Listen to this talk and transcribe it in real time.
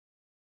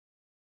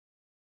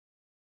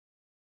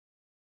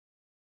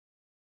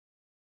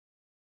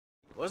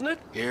wasn't it?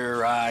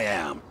 Here I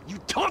am. You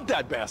topped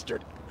that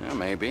bastard! Yeah,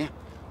 maybe.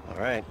 All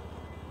right.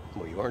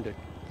 Well, you earned it.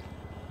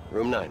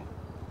 Room 9.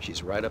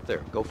 She's right up there.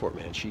 Go for it,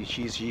 man.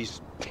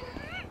 She's...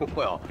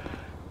 well,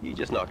 you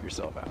just knock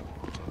yourself out,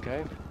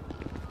 okay?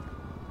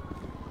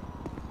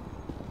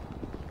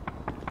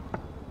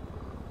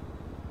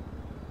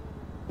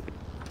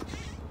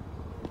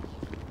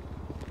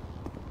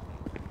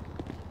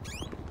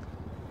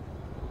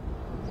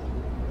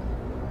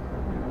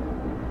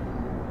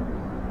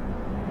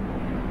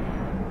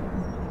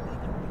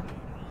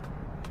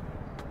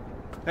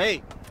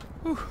 Hey,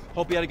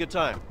 hope you had a good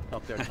time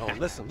up there, Tone.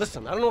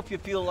 Listen, I don't know if you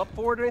feel up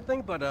for it or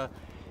anything, but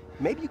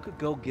maybe you could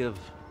go give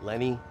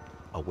Lenny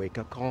a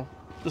wake-up call.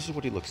 This is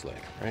what he looks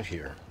like, right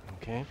here,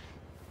 okay?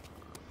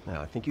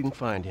 Now, I think you can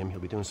find him. He'll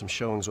be doing some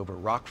showings over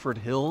at Rockford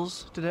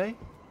Hills today.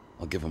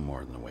 I'll give him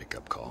more than a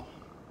wake-up call.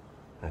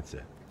 That's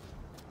it.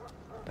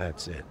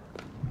 That's it.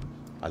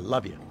 I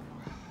love you.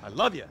 I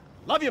love you.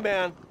 Love you,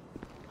 man.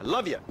 I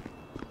love you.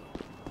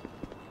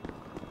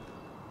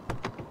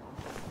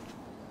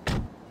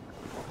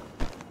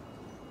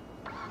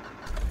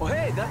 Oh,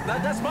 hey,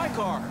 that's my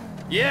car.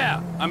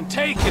 Yeah, I'm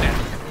taking it.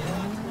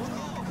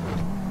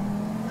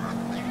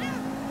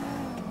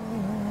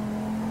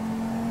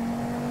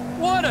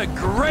 What a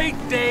great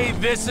day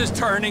this is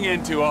turning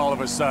into all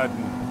of a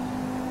sudden.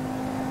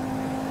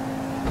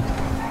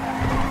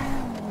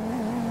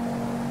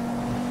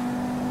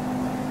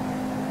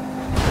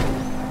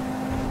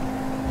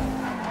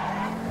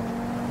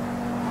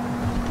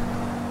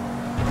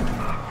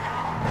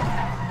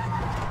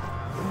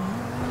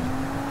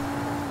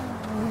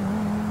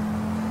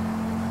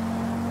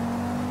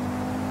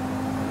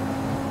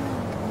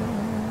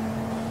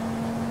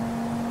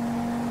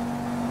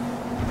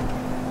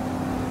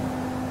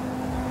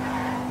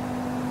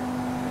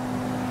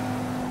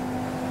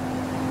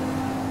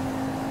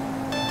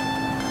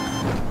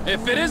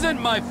 If it isn't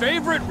my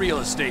favorite real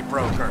estate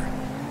broker.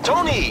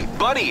 Tony,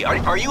 buddy,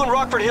 are you in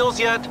Rockford Hills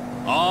yet?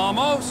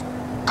 Almost.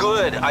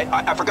 Good.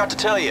 I forgot to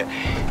tell you.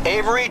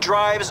 Avery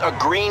drives a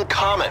green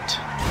Comet.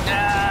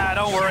 Ah,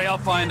 don't worry, I'll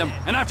find him.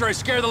 And after I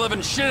scare the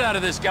living shit out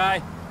of this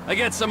guy, I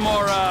get some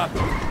more,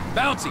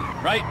 bouncy,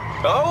 right?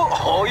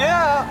 Oh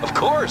yeah, of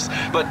course.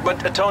 But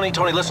Tony,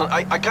 listen,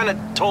 I kind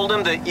of told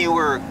him that you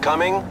were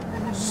coming.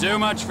 So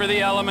much for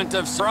the element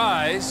of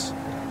surprise.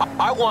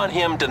 I want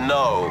him to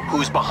know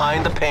who's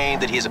behind the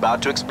pain that he's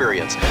about to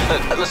experience.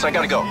 Listen, I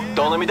gotta go.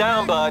 Don't let me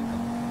down, bud.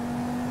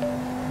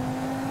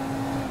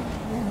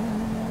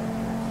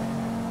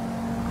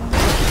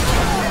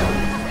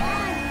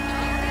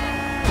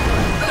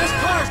 This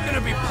car's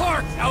gonna be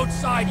parked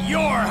outside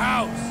your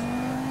house.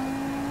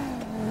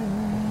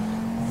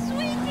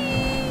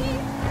 Sweetie!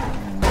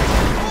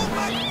 Oh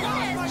my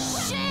God!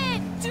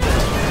 Shit, dude!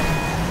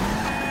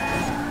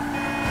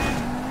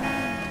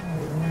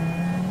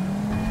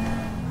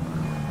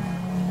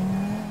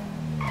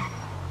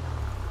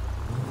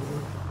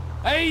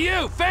 Hey,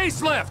 you!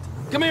 Facelift!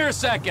 Come here a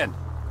second.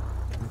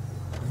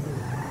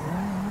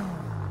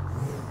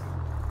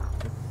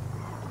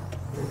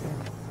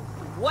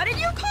 What did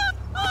you call?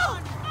 Oh!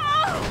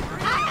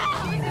 Oh!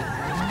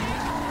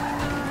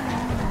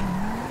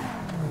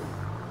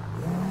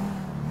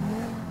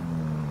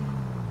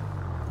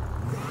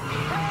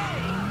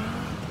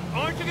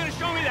 Aren't you gonna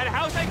show me that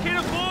house I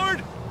can't afford?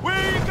 Where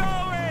are you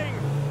going?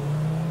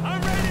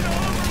 I'm ready to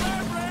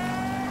overlap.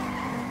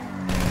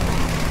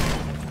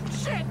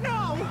 Shit,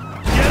 no!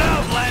 Get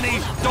out, Lenny!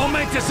 Don't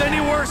make this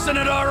any worse than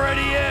it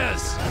already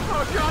is!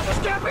 Oh God, this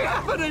can't be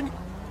happening!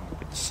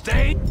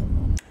 Stay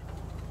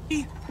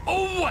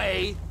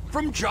away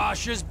from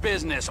Josh's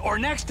business, or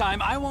next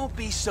time I won't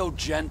be so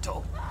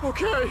gentle.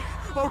 Okay,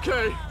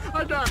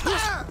 I got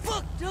this.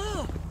 Fuck,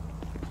 duh!